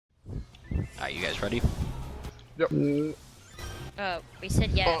Alright, you guys ready? Yep. We said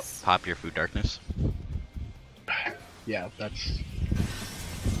yes. Pop your food darkness. Yeah, that's...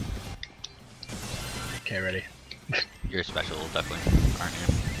 Okay, ready. You're special, definitely, aren't you?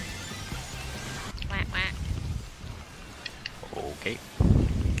 Whack, whack. Okay.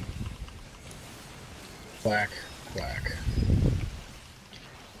 Quack, quack.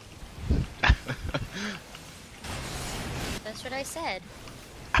 That's what I said.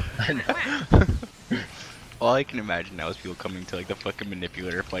 I know. Whack. All I can imagine now is people coming to like the fucking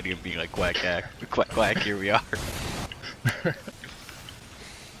manipulator fighting and being like, quack, quack, quack, quack, here we are.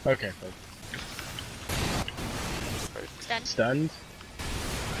 Okay, Stunned. stunned.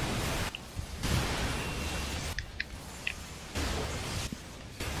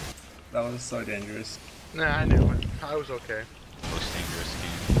 That was so dangerous. Nah, I knew it. I was okay. Most dangerous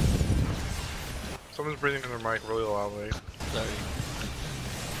game. Someone's breathing in their mic really loudly. Sorry.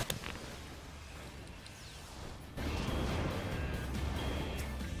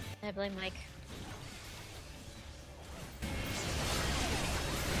 I blame Mike.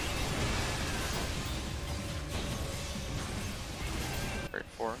 Right,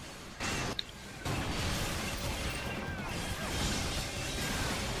 4.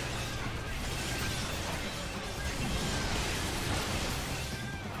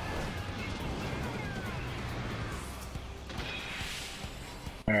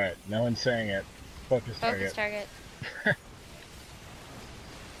 Alright, no one's saying it. Focus Focus target. target.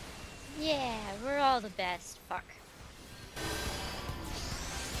 Yeah, we're all the best. Fuck.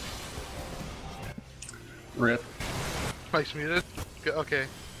 Rip. Mike's muted? Okay.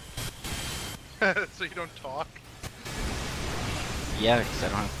 So you don't talk? Yeah, because I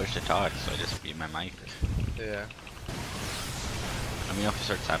don't have push to talk, so I just mute my mic. Yeah. Let me know if it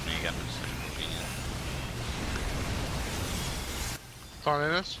starts happening again. I'm just moving it. It's on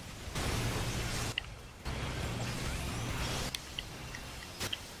Innis?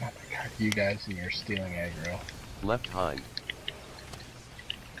 Oh my god, you guys and your stealing aggro. Left hind.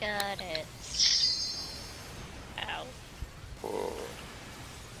 Got it. Ow. Whoa.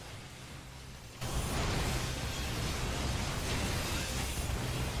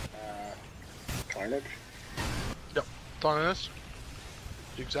 Carnage? Yep. It's on Innis.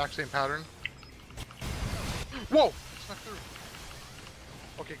 The exact same pattern. Whoa! It's not through.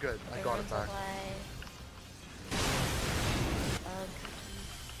 Okay, good. I got it Everyone's back. alive. Bug.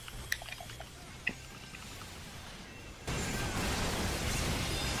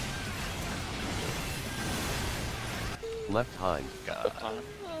 Left hind. God. Time.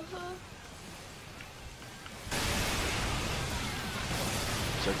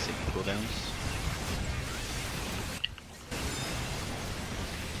 Start seeing cooldowns.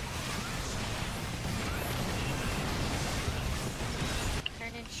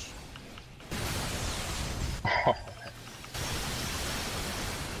 Carnage.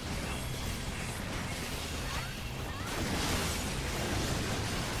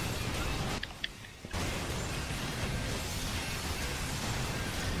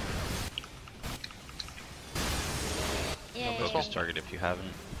 Yay. Focus target if you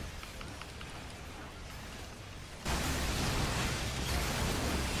haven't.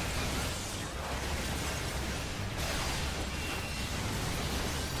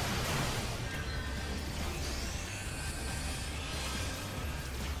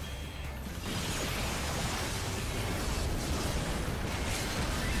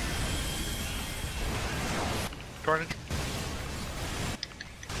 Carnage?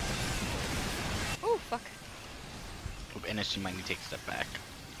 Oh, fuck. Innis, you might need to take a step back.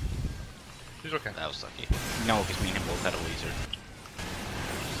 He's okay. That was lucky. No, because me and him both had a laser.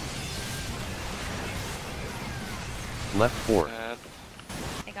 Left 4. Bad.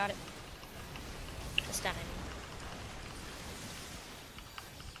 I got it. The stun, I mean.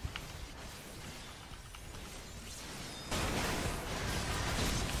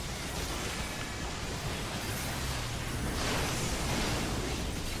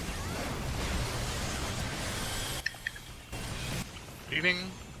 Eating.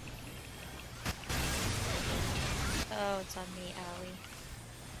 Oh, it's on me, Allie.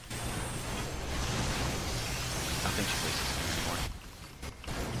 I don't think she plays this game anymore.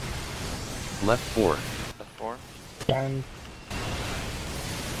 Left 4. Left 4. Stunned.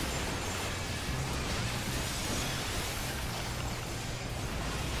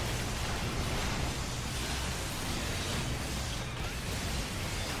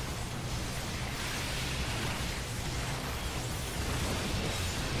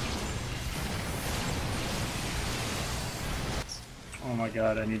 Oh my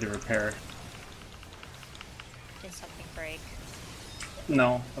god, I need to repair. Did something break?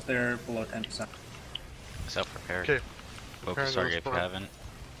 No, but they're below 10%. Self-repair. Okay. Focus Preparing target to if you haven't.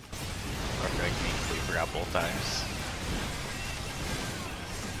 Or if like me, we forgot both times.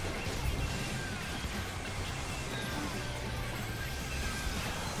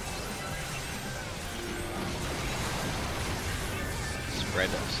 Spread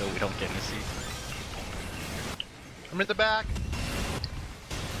up so we don't get in a seat. I'm at the back.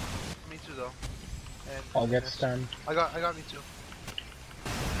 Me too, though. And I'll get yes. stunned. I got me too.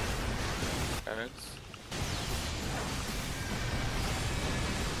 Guards.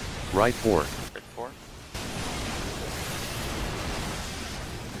 Right 4. Right 4.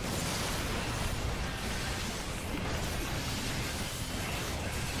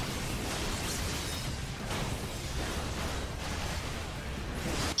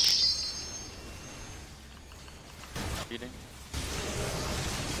 Feeding.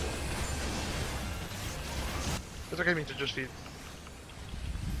 It's okay, me to just feed.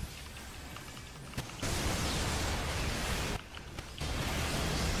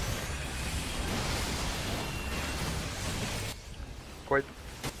 Quite.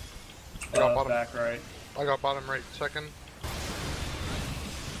 I got bottom. Back right. I got bottom right second.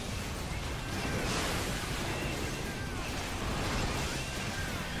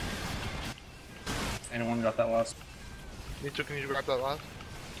 Anyone got that last? Me too, can you grab that last?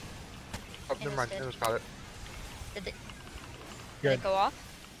 Oh, never mind, did. it was got it. Did it Good. go off?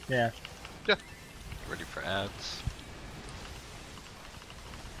 Yeah. Ready for ads.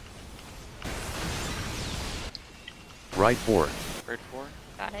 Right 4. Right 4.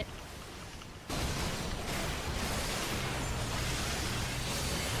 Got it.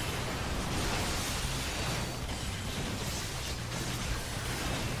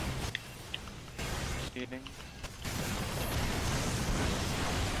 Feeding.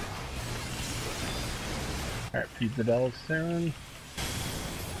 Alright, feed the bells soon.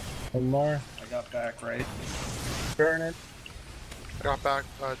 One more. I got back right. Burn it. I got back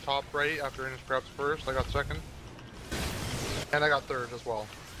top right after Innis grabs first. I got second. And I got third as well.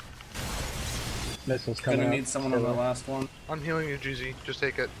 Missiles coming Gonna up. need someone on the last one. I'm healing you, GZ. Just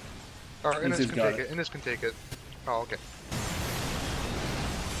take it. Or Innis He's can got take it. it. Innis can take it. Oh, okay.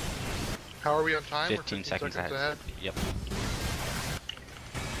 How are we on time? We're 15 seconds ahead. Yep.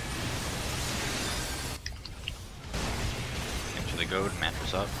 Into the goad,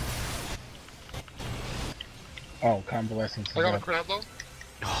 mattress up. Oh, convalescence is I got a up. crab though.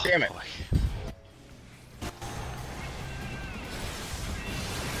 Oh, Damn it. boy.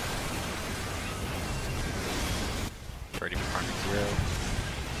 Ready for Carnage 0.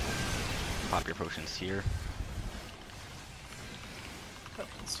 Pop your potions here.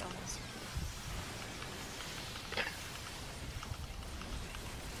 Broken stones.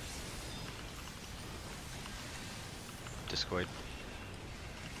 Discord.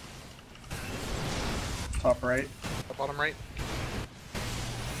 Top right. Bottom right.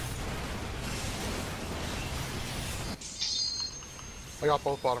 I got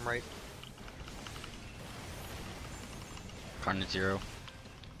both bottom right. Carnage 0.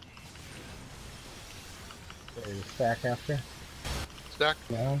 There's a stack after. Stack.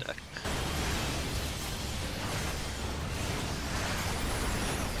 No. Deck.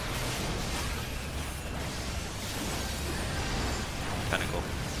 Pinnacle.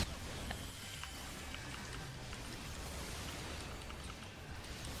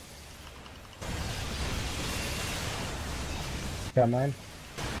 Got mine.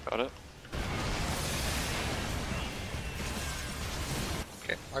 Got it.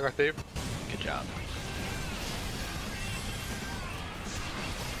 Okay, I got Dave. Good job.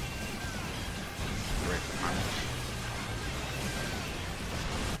 Ready for Carnage.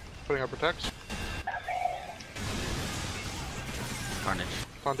 Putting up protects. Carnage.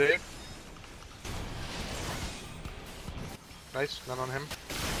 It's on Dave. Nice, none on him.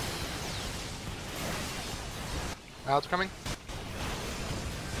 It's coming.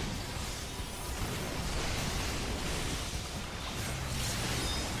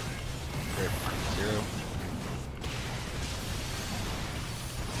 Ready for Carnage 0.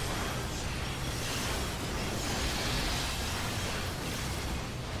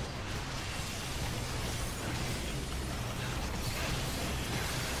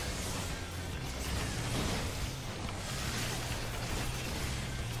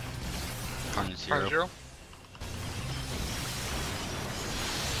 Carnage 0. Carnage 0.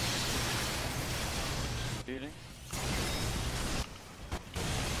 Feeding.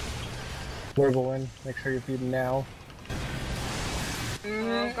 Wiggle in. Make sure you're feeding now.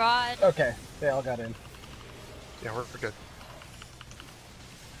 Oh god. Okay, they all got in. Yeah, we're good.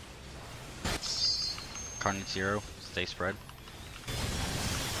 Carnage 0. Stay spread.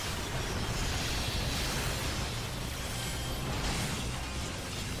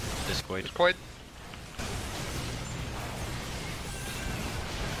 Discord. Discord.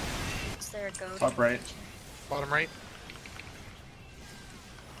 Is there a goat? Top right. Bottom right.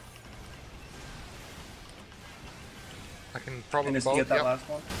 I can probably And just both. get that Yep. last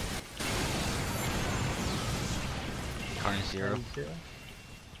one. Carnage 0.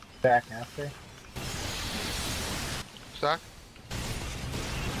 Back after. Stack.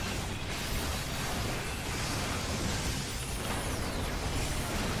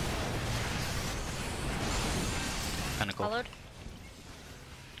 Pinnacle. Followed.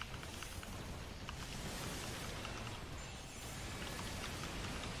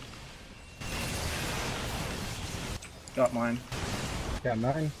 Got mine. Got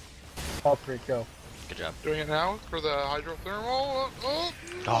 9. All 3 go. Good job. Doing it now for the hydrothermal. Oh.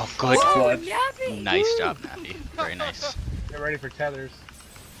 Oh, good. Clutch. Nappy! Nice job, Nappy. Very nice. Get ready for tethers.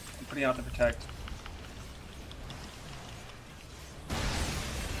 I'm putting out the protect.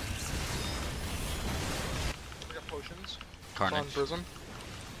 We got potions. Carnage. On Prism.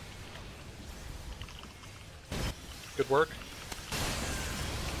 Good work.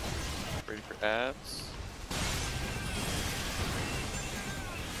 Ready for ads.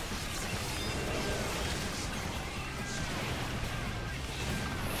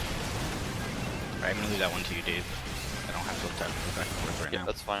 Alright, I'm gonna leave that one to you, Dave. I don't have to go back and forth right Yeah, now.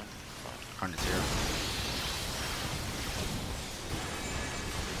 that's fine. Carnage 0.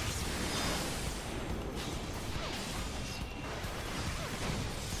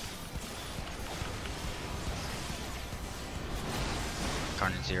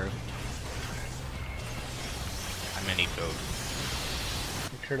 Carnage 0. I'm gonna need goat.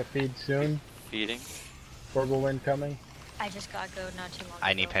 Make sure to feed soon. Feeding. Horrible wind coming. I just got goat not too long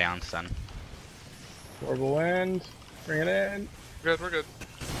I need ago. pay on stun. Horrible wind. Bring it in. Good, we're good.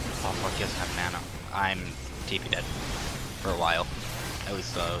 Oh fuck, he doesn't have mana. I'm TP dead. For a while. At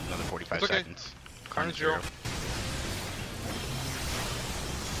least another 45 It's okay. seconds. Carnage Carnage 0. 0.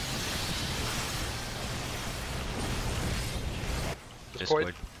 Discord.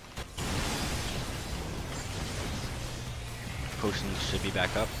 Discord. Potions should be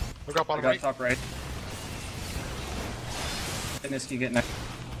back up. We got I bottom got right. top right. Fitness, you get next.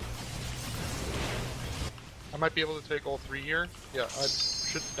 I might be able to take all 3 here. Yeah, I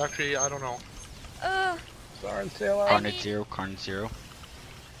should actually. I don't know. Siren, sail out. Carnage 0, Carnage 0.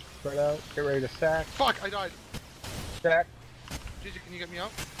 Spread out. Get ready to stack. Fuck! I died. Stack. Gigi, can you get me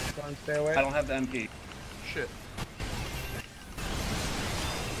up? Siren, stay away. I don't have the MP. Shit.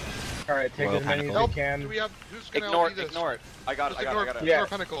 Alright, take Royal as many as Pinnacle. you can. Do we have? Who's gonna Ignore LB this? it. I got it. Just I got it. ignore, I Yeah. ignore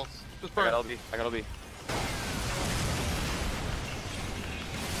Pinnacle. Just burn. got it. I got LB.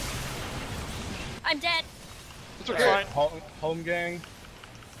 I'm dead. It's okay. Alright, home gang.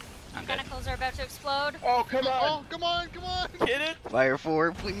 I'm dead. Tentacles are about to explode. Oh, come on! Oh, come on, come on! Hit it! Fire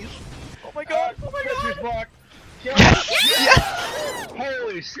 4, please. Oh my god! Oh my god! Blocked. Kill it.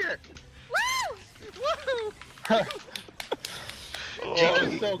 Holy shit! Woo! That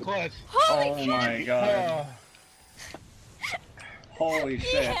was so clutch. Holy Oh shit! my god. Oh, Holy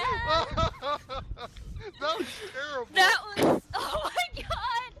shit. Yeah. That was terrible. That was. Oh my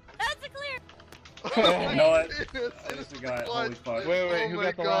god! That's a clear. You know what? It's I just got holy fuck. wait, Oh who my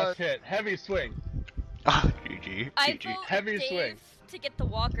got the God. last hit? Heavy swing. Ah, GG. I GG. vote Heavy Dave swing. to get the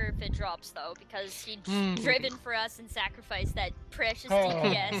walker if it drops though, because he driven for us and sacrificed that precious Oh.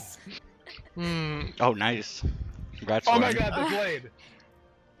 DPS. Hmm. Oh, nice. Congrats, Oh my Lauren. god, the blade.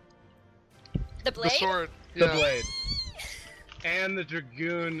 The The blade? sword. The Yeah. blade. And the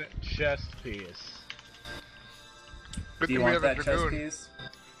Dragoon chest piece. Good Do you thing we want have a that chest dragoon. piece?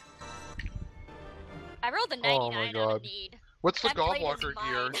 I rolled a Oh 99 my out God. of need. What's the That blade is Godwalker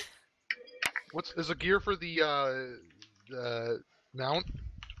gear? mine. What's is a gear for the mount?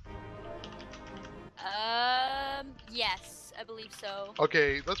 Yes, I believe so.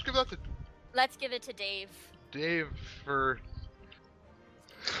 Okay, let's give that to Let's give it to Dave. Dave for.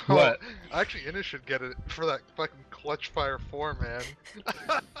 What? Oh, actually, Inna should get it for that fucking clutch fire 4, man.